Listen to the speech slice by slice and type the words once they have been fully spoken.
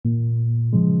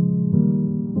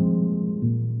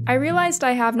I realized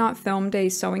I have not filmed a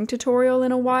sewing tutorial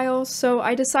in a while, so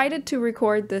I decided to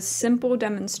record this simple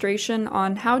demonstration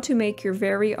on how to make your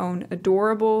very own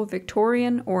adorable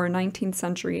Victorian or 19th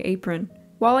century apron.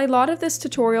 While a lot of this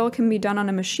tutorial can be done on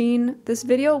a machine, this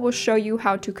video will show you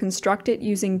how to construct it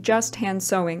using just hand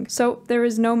sewing, so there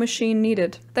is no machine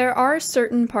needed. There are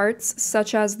certain parts,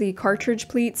 such as the cartridge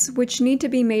pleats, which need to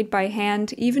be made by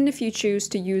hand even if you choose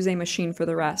to use a machine for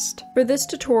the rest. For this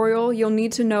tutorial, you'll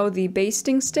need to know the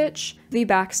basting stitch, the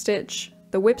back stitch,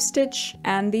 the whip stitch,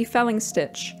 and the felling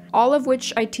stitch, all of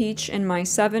which I teach in my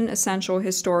 7 essential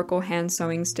historical hand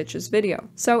sewing stitches video.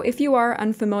 So if you are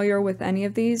unfamiliar with any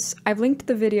of these, I've linked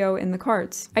the video in the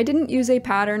cards. I didn't use a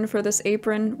pattern for this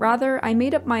apron, rather I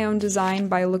made up my own design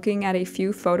by looking at a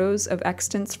few photos of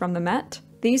extants from the Met.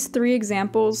 These 3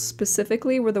 examples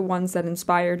specifically were the ones that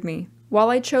inspired me. While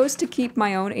I chose to keep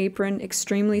my own apron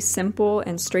extremely simple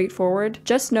and straightforward,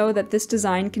 just know that this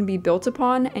design can be built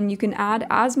upon and you can add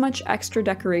as much extra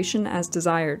decoration as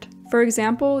desired. For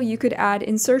example, you could add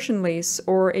insertion lace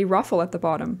or a ruffle at the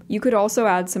bottom. You could also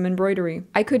add some embroidery.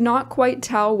 I could not quite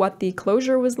tell what the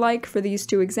closure was like for these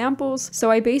 2 examples,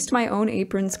 so I based my own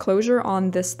apron's closure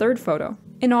on this 3rd photo.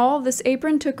 In all, this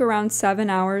apron took around 7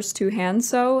 hours to hand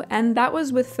sew, and that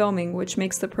was with filming, which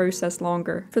makes the process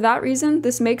longer. For that reason,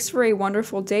 this makes for a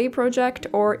wonderful day project,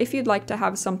 or if you'd like to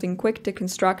have something quick to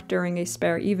construct during a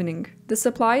spare evening. The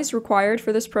supplies required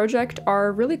for this project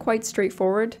are really quite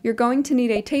straightforward. You're going to need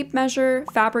a tape measure,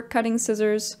 fabric cutting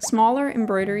scissors, smaller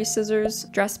embroidery scissors,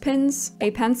 dress pins,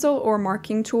 a pencil or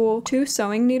marking tool, 2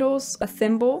 sewing needles, a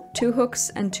thimble, 2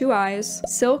 hooks and 2 eyes,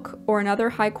 silk or another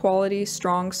high quality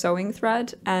strong sewing thread,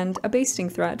 and a basting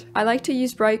thread. I like to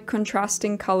use bright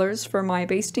contrasting colors for my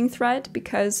basting thread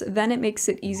because then it makes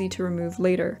it easy to remove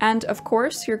later. And of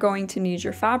course, you're going to need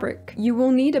your fabric. You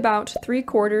will need about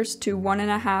 3/4 to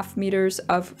 1.5 meters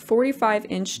of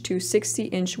 45-inch to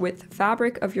 60-inch width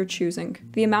fabric of your choosing.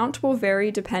 The amount will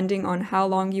vary depending on how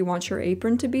long you want your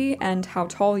apron to be and how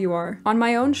tall you are. On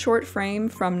my own short frame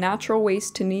from natural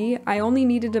waist to knee, I only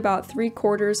needed about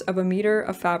 3/4 of a meter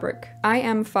of fabric. I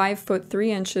am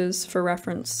 5'3" for reference.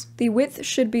 The width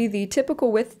should be the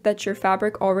typical width that your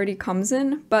fabric already comes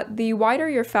in, but the wider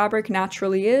your fabric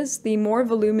naturally is, the more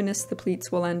voluminous the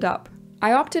pleats will end up.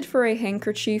 I opted for a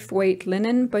handkerchief weight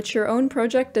linen, but your own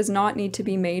project does not need to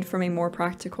be made from a more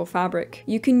practical fabric.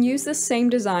 You can use this same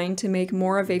design to make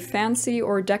more of a fancy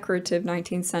or decorative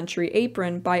 19th century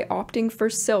apron by opting for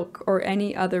silk or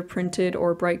any other printed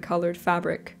or bright colored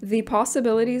fabric. The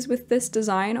possibilities with this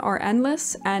design are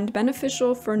endless and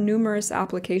beneficial for numerous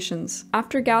applications.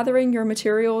 After gathering your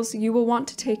materials, you will want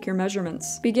to take your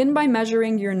measurements. Begin by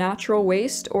measuring your natural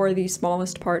waist or the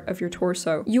smallest part of your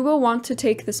torso. You will want to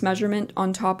take this measurement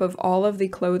on top of all of the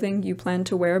clothing you plan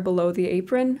to wear below the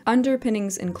apron,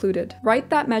 underpinnings included. Write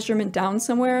that measurement down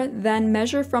somewhere, then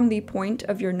measure from the point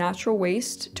of your natural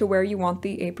waist to where you want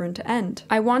the apron to end.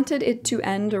 I wanted it to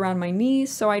end around my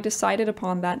knees, so I decided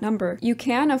upon that number. You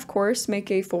can, of course, make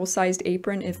a full-sized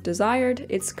apron if desired.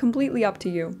 It's completely up to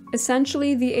you.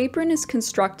 Essentially, the apron is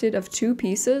constructed of 2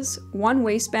 pieces, 1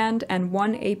 waistband and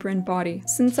 1 apron body.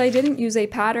 Since I didn't use a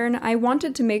pattern, I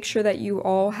wanted to make sure that you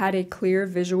all had a clear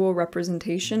visual representation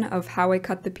of how I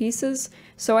cut the pieces,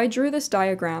 so I drew this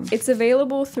diagram. It's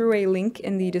available through a link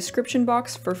in the description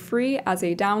box for free as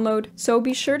a download, so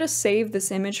be sure to save this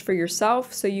image for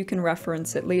yourself so you can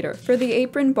reference it later. For the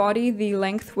apron body, the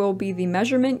length will be the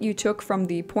measurement you took from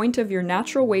the point of your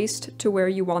natural waist to where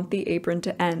you want the apron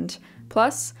to end,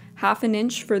 plus 1/2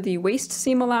 inch for the waist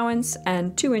seam allowance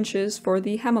and 2 inches for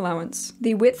the hem allowance.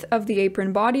 The width of the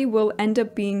apron body will end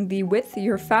up being the width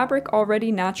your fabric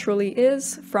already naturally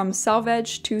is from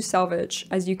selvage to selvage,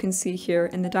 as you can see here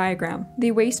in the diagram.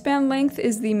 The waistband length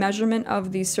is the measurement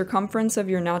of the circumference of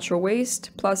your natural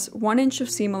waist, plus 1 inch of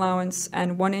seam allowance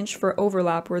and 1 inch for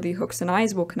overlap where the hooks and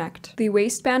eyes will connect. The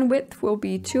waistband width will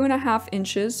be 2.5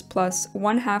 inches plus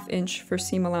 1/2 inch for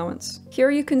seam allowance.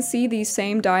 Here you can see the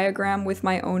same diagram with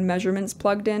my own measurements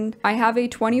plugged in. I have a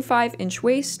 25-inch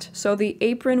waist, so the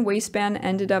apron waistband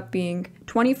ended up being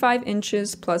 25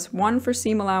 inches plus 1 for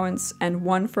seam allowance and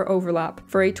 1 for overlap,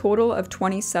 for a total of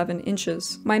 27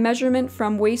 inches. My measurement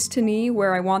from waist to knee,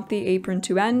 where I want the apron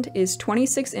to end, is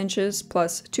 26 inches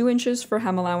plus 2 inches for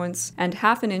hem allowance and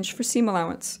 1/2 inch for seam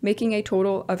allowance, making a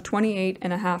total of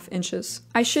 28.5 inches.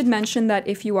 I should mention that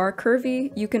if you are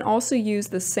curvy, you can also use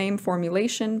the same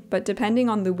formulation, but depending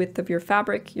on the width of your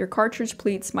fabric, your cartridge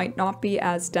pleats might not be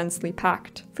as densely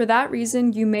packed. For that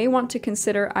reason, you may want to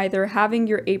consider either having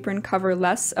your apron cover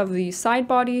less of the side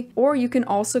body, or you can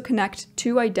also connect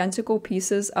two identical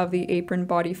pieces of the apron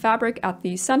body fabric at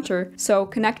the center, so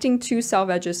connecting two selve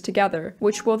edges together,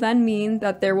 which will then mean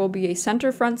that there will be a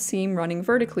center front seam running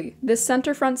vertically. This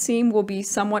center front seam will be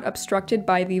somewhat obstructed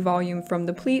by the volume from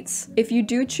the pleats. If you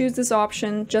do choose this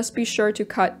option, just be sure to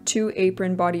cut two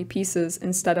apron body pieces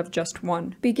instead of just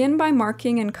one. Begin by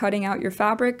marking and cutting out your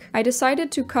fabric. I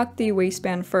decided to cut the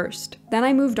waistband first. Then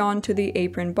I moved on to the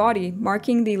apron body,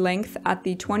 marking the length at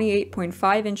the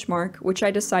 28.5 inch mark, which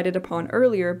I decided upon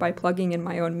earlier by plugging in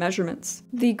my own measurements.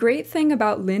 The great thing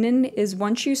about linen is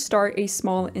once you start a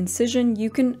small incision, you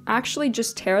can actually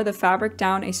just tear the fabric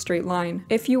down a straight line.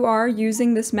 If you are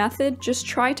using this method, just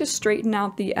try to straighten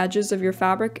out the edges of your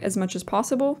fabric as much as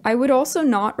possible. I would also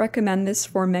not recommend this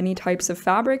for many types of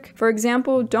fabric. For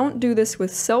example, don't do this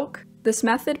with silk. This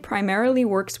method primarily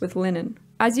works with linen.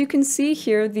 As you can see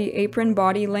here, the apron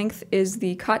body length is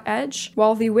the cut edge,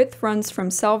 while the width runs from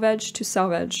selve edge to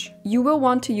selve edge. You will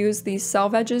want to use these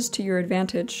selve edges to your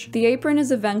advantage. The apron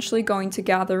is eventually going to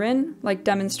gather in, like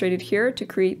demonstrated here, to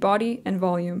create body and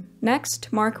volume.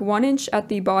 Next, mark 1 inch at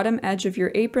the bottom edge of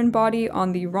your apron body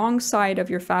on the wrong side of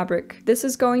your fabric. This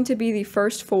is going to be the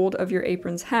first fold of your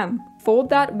apron's hem. Fold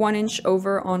that 1 inch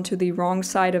over onto the wrong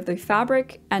side of the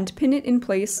fabric and pin it in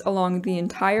place along the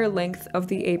entire length of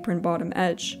the apron bottom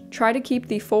edge. Try to keep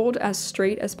the fold as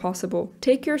straight as possible.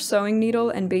 Take your sewing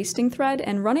needle and basting thread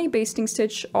and run a basting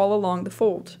stitch all along the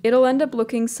fold. It'll end up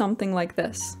looking something like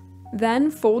this.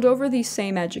 Then fold over the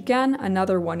same edge again,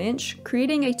 another 1 inch,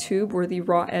 creating a tube where the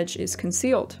raw edge is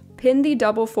concealed. Pin the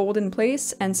double fold in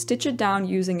place and stitch it down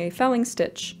using a felling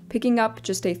stitch, picking up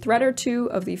just a thread or two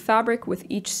of the fabric with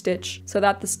each stitch so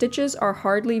that the stitches are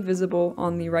hardly visible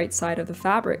on the right side of the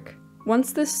fabric.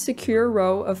 Once this secure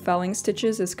row of felling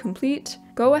stitches is complete,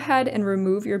 go ahead and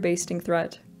remove your basting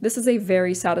thread. This is a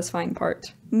very satisfying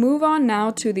part. Move on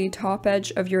now to the top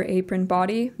edge of your apron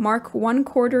body. Mark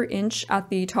 1/4 inch at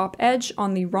the top edge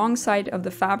on the wrong side of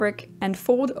the fabric and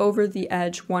fold over the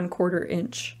edge 1/4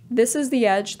 inch. This is the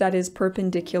edge that is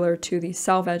perpendicular to the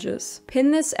selve edges. Pin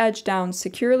this edge down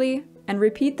securely and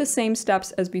repeat the same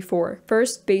steps as before.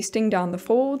 First basting down the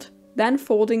fold, then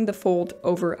folding the fold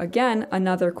over again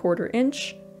another 1/4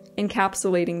 inch,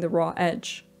 encapsulating the raw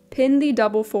edge. Pin the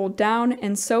double fold down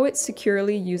and sew it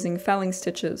securely using felling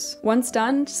stitches. Once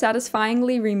done,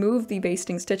 satisfyingly remove the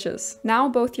basting stitches. Now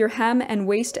both your hem and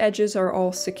waist edges are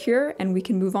all secure and we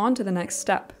can move on to the next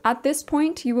step. At this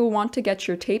point, you will want to get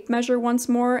your tape measure once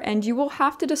more and you will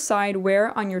have to decide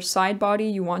where on your side body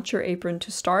you want your apron to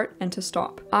start and to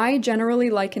stop. I generally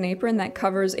like an apron that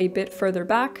covers a bit further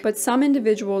back, but some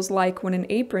individuals like when an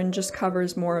apron just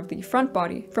covers more of the front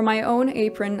body. For my own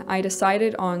apron, I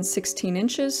decided on 16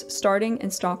 inches, starting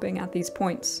and stopping at these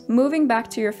points. Moving back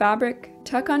to your fabric,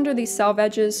 tuck under the selve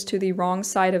edges to the wrong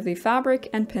side of the fabric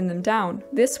and pin them down.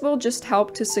 This will just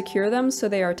help to secure them so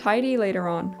they are tidy later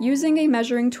on. Using a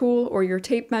measuring tool or your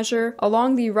tape measure,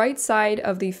 along the right side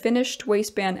of the finished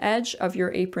waistband edge of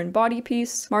your apron body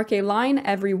piece, mark a line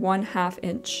every 1/2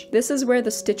 inch. This is where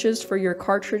the stitches for your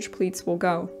cartridge pleats will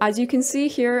go. As you can see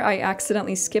here, I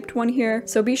accidentally skipped one here,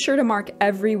 so be sure to mark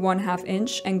every 1/2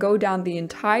 inch and go down the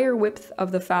entire width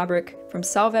of the fabric from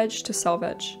selve edge to selve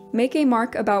edge. Make a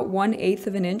mark about 1/8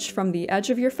 of an inch from the edge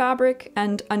of your fabric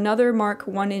and another mark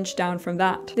 1 inch down from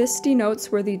that. This denotes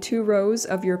where the 2 rows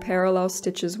of your parallel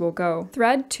stitches will go.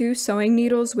 Thread 2 sewing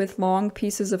needles with long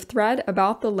pieces of thread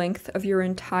about the length of your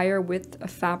entire width of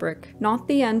fabric, not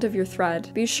the end of your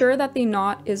thread. Be sure that the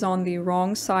knot is on the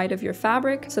wrong side of your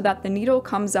fabric so that the needle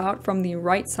comes out from the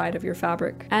right side of your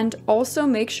fabric. And also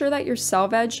make sure that your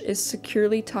selve edge is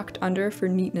securely tucked under for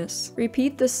neatness.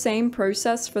 Repeat the same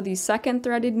process for the second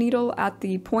threaded needle at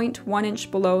the point 1 inch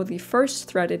below the first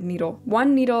threaded needle.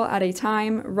 One needle at a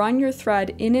time, run your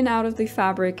thread in and out of the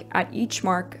fabric at each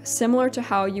mark, similar to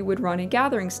how you would run a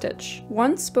gathering stitch.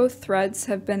 Once both threads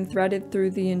have been threaded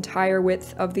through the entire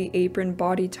width of the apron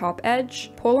body top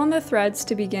edge, pull on the threads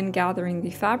to begin gathering the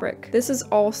fabric. This is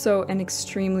also an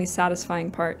extremely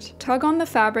satisfying part. Tug on the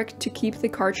fabric to keep the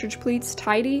cartridge pleats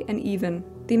tidy and even.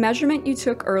 The measurement you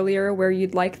took earlier where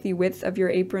you'd like the width of your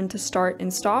apron to start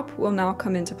and stop will now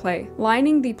come into play.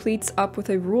 Lining the pleats up with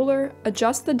a ruler,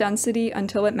 adjust the density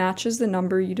until it matches the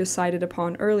number you decided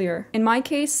upon earlier. In my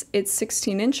case, it's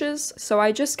 16 inches, so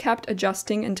I just kept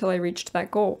adjusting until I reached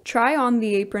that goal. Try on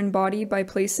the apron body by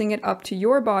placing it up to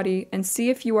your body and see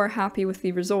if you are happy with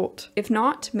the result. If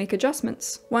not, make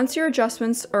adjustments. Once your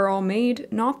adjustments are all made,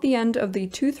 knot the end of the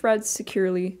 2 threads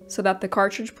securely so that the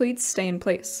cartridge pleats stay in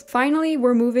place. Finally,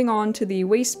 we're moving on to the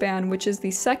waistband, which is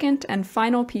the second and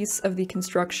final piece of the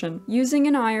construction. Using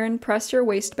an iron, press your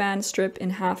waistband strip in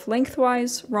half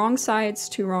lengthwise, wrong sides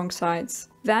to wrong sides.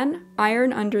 Then,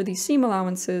 iron under the seam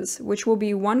allowances, which will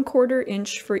be 1/4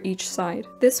 inch for each side.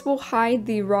 This will hide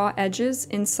the raw edges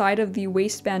inside of the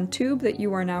waistband tube that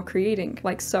you are now creating,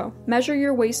 like so. Measure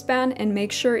your waistband and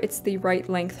make sure it's the right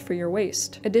length for your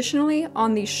waist. Additionally,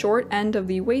 on the short end of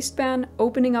the waistband,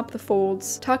 opening up the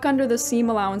folds, tuck under the seam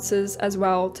allowances as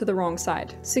well to the wrong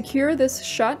side. Secure this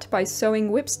shut by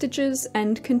sewing whip stitches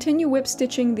and continue whip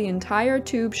stitching the entire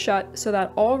tube shut so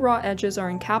that all raw edges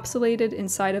are encapsulated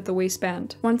inside of the waistband.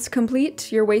 Once complete,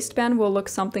 your waistband will look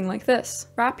something like this.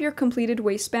 Wrap your completed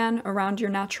waistband around your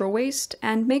natural waist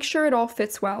and make sure it all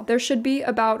fits well. There should be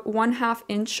about 1/2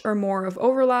 inch or more of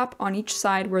overlap on each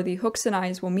side where the hooks and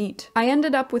eyes will meet. I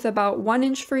ended up with about 1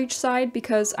 inch for each side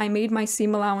because I made my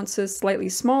seam allowances slightly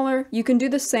smaller. You can do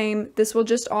the same. This will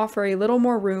just offer a little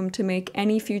more room to make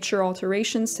any future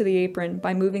alterations to the apron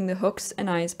by moving the hooks and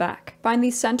eyes back. Find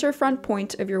the center front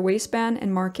point of your waistband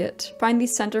and mark it. Find the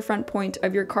center front point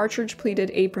of your cartridge pleated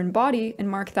apron body and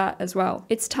mark that as well.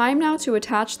 It's time now to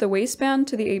attach the waistband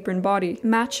to the apron body.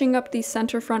 Matching up the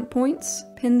center front points,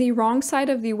 pin the wrong side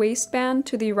of the waistband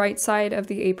to the right side of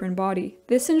the apron body.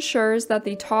 This ensures that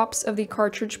the tops of the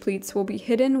cartridge pleats will be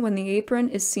hidden when the apron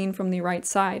is seen from the right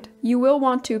side. You will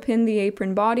want to pin the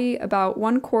apron body about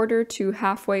 1/4 to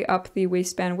halfway up the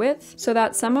waistband width so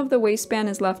that some of the waistband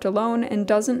is left alone and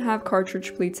doesn't have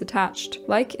cartridge pleats attached,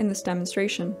 like in this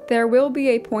demonstration. There will be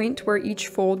a point where each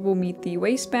fold will meet the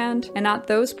waistband, and at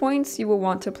those points you will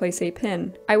want to place a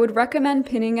pin. I would recommend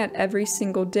pinning at every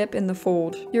single dip in the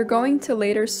fold. You're going to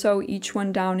later sew each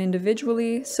one down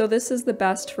individually, so this is the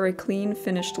best for a clean,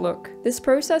 finished look. This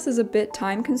process is a bit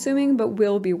time consuming, but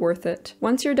will be worth it.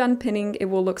 Once you're done pinning, it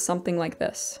will look something like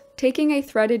this. Taking a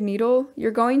threaded needle,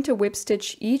 you're going to whip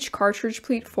stitch each cartridge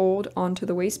pleat fold onto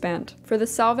the waistband. For the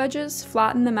salve edges,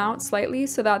 flatten them out slightly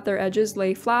so that their edges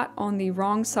lay flat on the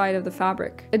wrong side of the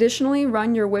fabric. Additionally,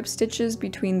 run your whip stitches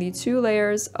between the 2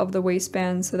 layers of the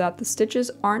waistband so that the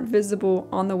stitches aren't visible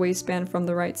on the waistband from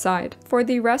the right side. For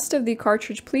the rest of the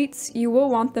cartridge pleats, you will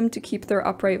want them to keep their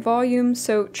upright volume,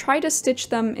 so try to stitch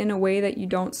them in a way that you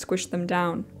don't squish them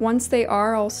down. Once they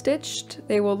are all stitched,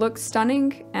 they will look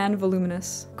stunning and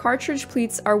voluminous. Cartridge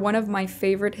pleats are one of my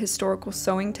favorite historical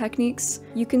sewing techniques.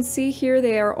 You can see here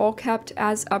they are all kept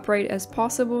as upright as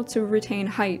possible to retain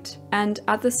height, and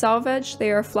at the salve edge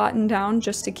they are flattened down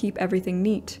just to keep everything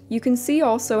neat. You can see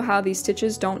also how these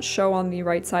stitches don't show on the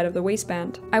right side of the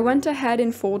waistband. I went ahead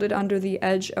and folded under the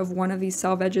edge of one of these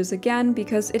salve edges again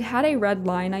because it had a red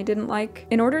line I didn't like.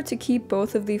 In order to keep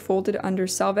both of the folded under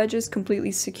salve edges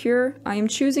completely secure, I am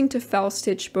choosing to fell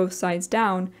stitch both sides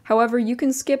down. However, you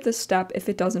can skip this step if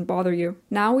it doesn't bother you.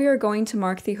 Now we are going to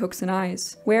mark the hooks and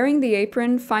eyes. Wearing the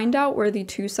apron, find out where the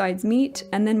 2 sides meet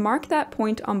and then mark that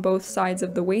point on both sides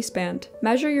of the waistband.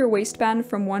 Measure your waistband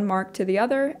from one mark to the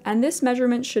other, and this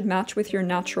measurement should match with your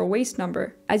natural waist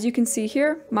number. As you can see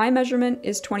here, my measurement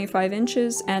is 25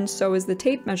 inches and so is the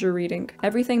tape measure reading.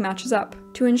 Everything matches up.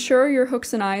 To ensure your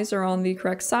hooks and eyes are on the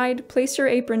correct side, place your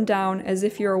apron down as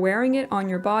if you're wearing it on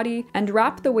your body and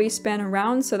wrap the waistband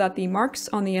around so that the marks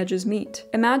on the edges meet.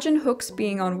 Imagine hooks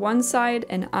being on one side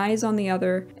and eyes on the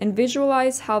other, and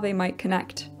visualize how they might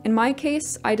connect. In my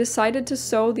case, I decided to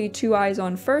sew the 2 eyes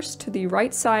on first to the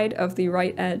right side of the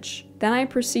right edge. Then I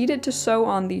proceeded to sew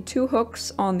on the 2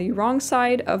 hooks on the wrong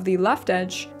side of the left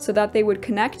edge so that they would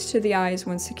connect to the eyes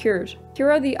when secured. Here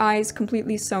are the eyes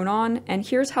completely sewn on, and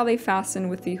here's how they fasten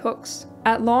with the hooks.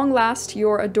 At long last,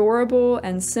 your adorable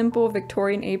and simple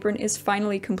Victorian apron is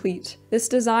finally complete. This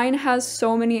design has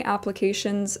so many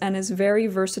applications and is very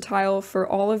versatile for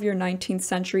all of your 19th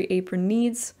century apron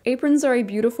needs. Aprons are a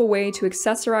beautiful way to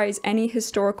accessorize any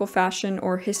historical fashion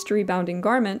or history-bounding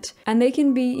garment, and they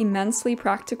can be immensely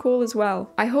practical as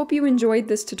well. I hope you enjoyed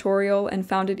this tutorial and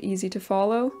found it easy to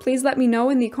follow. Please let me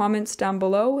know in the comments down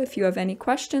below if you have any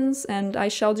questions, and I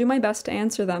shall do my best to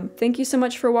answer them. Thank you so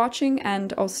much for watching,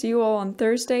 and I'll see you all on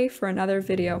Thursday for another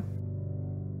video.